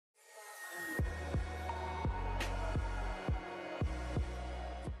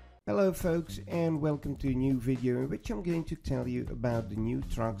Hello folks, and welcome to a new video in which I'm going to tell you about the new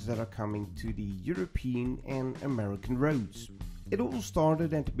trucks that are coming to the European and American roads. It all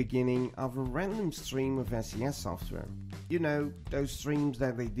started at the beginning of a random stream of ATS software. You know, those streams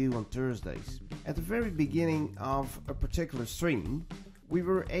that they do on Thursdays. At the very beginning of a particular stream, we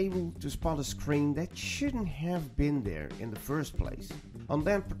were able to spot a screen that shouldn't have been there in the first place. On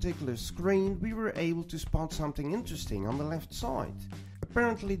that particular screen, we were able to spot something interesting on the left side.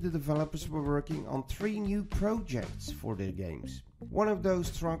 Apparently the developers were working on 3 new projects for their games. One of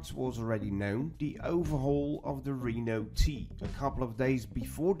those trucks was already known, the overhaul of the Renault T. A couple of days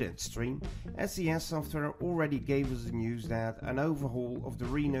before that stream, ATS software already gave us the news that an overhaul of the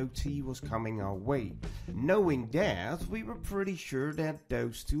Renault T was coming our way. Knowing that, we were pretty sure that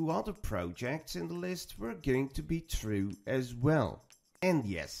those 2 other projects in the list were going to be true as well. And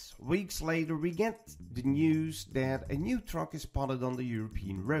yes, weeks later we get the news that a new truck is spotted on the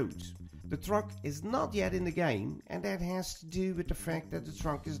European roads. The truck is not yet in the game, and that has to do with the fact that the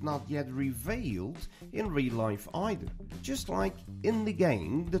truck is not yet revealed in real life either. Just like in the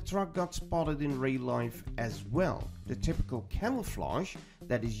game, the truck got spotted in real life as well. The typical camouflage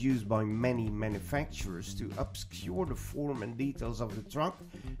that is used by many manufacturers to obscure the form and details of the truck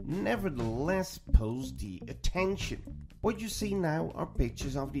nevertheless pulls the attention. What you see now are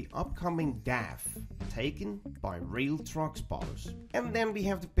pictures of the upcoming DAF, taken by real truck spotters. And then we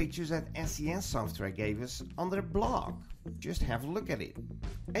have the pictures that ATS software gave us on their blog. Just have a look at it.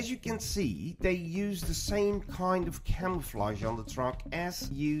 As you can see, they use the same kind of camouflage on the truck as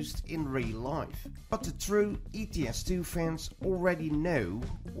used in real life. But the true ETS2 fans already know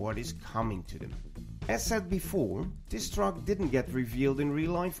what is coming to them. As said before, this truck didn't get revealed in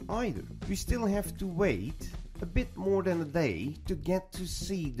real life either. We still have to wait a bit more than a day to get to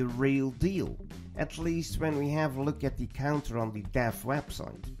see the real deal, at least when we have a look at the counter on the DAF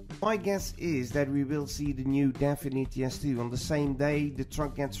website. My guess is that we will see the new DAF in ETS2 on the same day the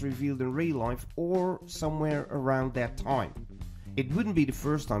truck gets revealed in real life or somewhere around that time. It wouldn't be the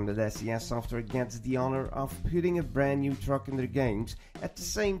first time that ATS software gets the honor of putting a brand new truck in their games at the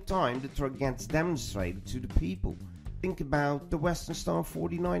same time the truck gets demonstrated to the people. Think about the Western Star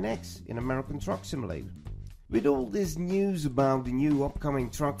 49X in American Truck Simulator. With all this news about the new upcoming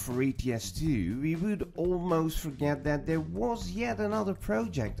truck for ETS2, we would almost forget that there was yet another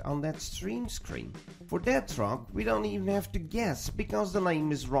project on that stream screen. For that truck, we don't even have to guess because the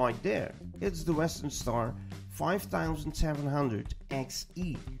name is right there. It's the Western Star 5700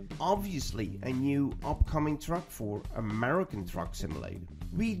 XE. Obviously a new upcoming truck for American Truck Simulator.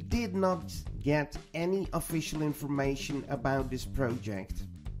 We did not get any official information about this project.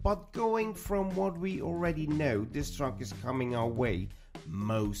 But going from what we already know, this truck is coming our way,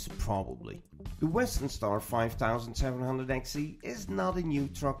 most probably. The Western Star 5700 XE is not a new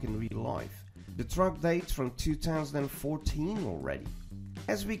truck in real life. The truck dates from 2014 already.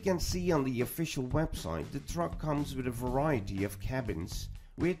 As we can see on the official website, the truck comes with a variety of cabins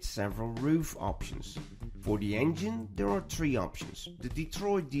with several roof options. For the engine, there are 3 options: the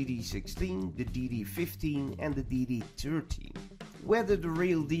Detroit DD16, the DD15 and the DD13. Whether the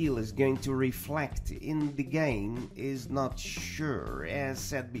real deal is going to reflect in the game is not sure. As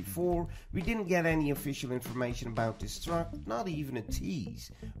said before, we didn't get any official information about this truck, not even a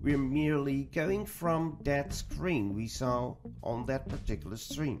tease. We're merely going from that screen we saw on that particular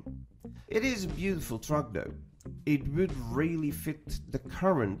stream. It is a beautiful truck though. It would really fit the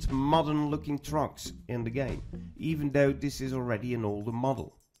current modern looking trucks in the game, even though this is already an older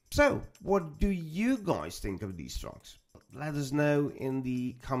model. So, what do you guys think of these trucks? Let us know in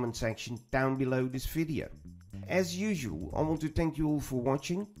the comment section down below this video. As usual, I want to thank you all for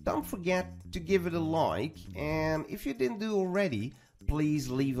watching. Don't forget to give it a like, and if you didn't do already, please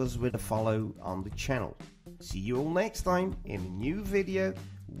leave us with a follow on the channel. See you all next time in a new video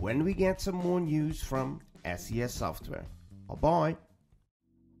when we get some more news from ATS software. Bye bye.